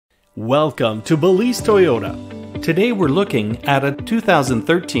Welcome to Balise Toyota. Today we're looking at a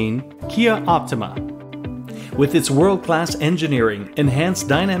 2013 Kia Optima. With its world-class engineering, enhanced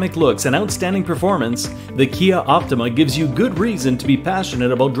dynamic looks, and outstanding performance, the Kia Optima gives you good reason to be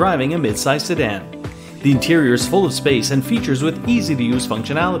passionate about driving a midsize sedan. The interior is full of space and features with easy-to-use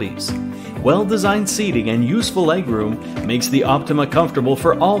functionalities. Well-designed seating and useful legroom makes the Optima comfortable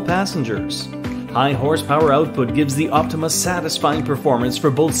for all passengers. High horsepower output gives the Optima satisfying performance for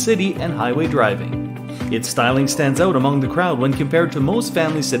both city and highway driving. Its styling stands out among the crowd when compared to most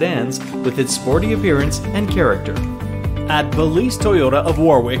family sedans with its sporty appearance and character. At Balise Toyota of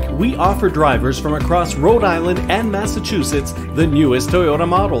Warwick, we offer drivers from across Rhode Island and Massachusetts the newest Toyota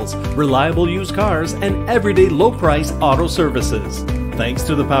models, reliable used cars, and everyday low-price auto services. Thanks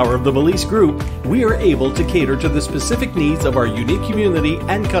to the power of the Balise Group, we are able to cater to the specific needs of our unique community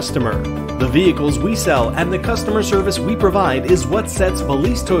and customer. The vehicles we sell and the customer service we provide is what sets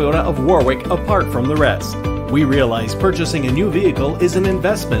Balise Toyota of Warwick apart from the rest. We realize purchasing a new vehicle is an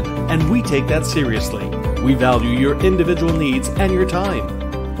investment, and we take that seriously. We value your individual needs and your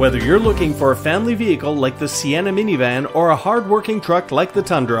time. Whether you're looking for a family vehicle like the Sienna minivan or a hard-working truck like the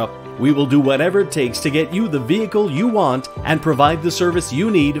Tundra, we will do whatever it takes to get you the vehicle you want and provide the service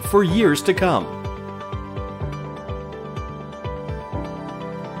you need for years to come.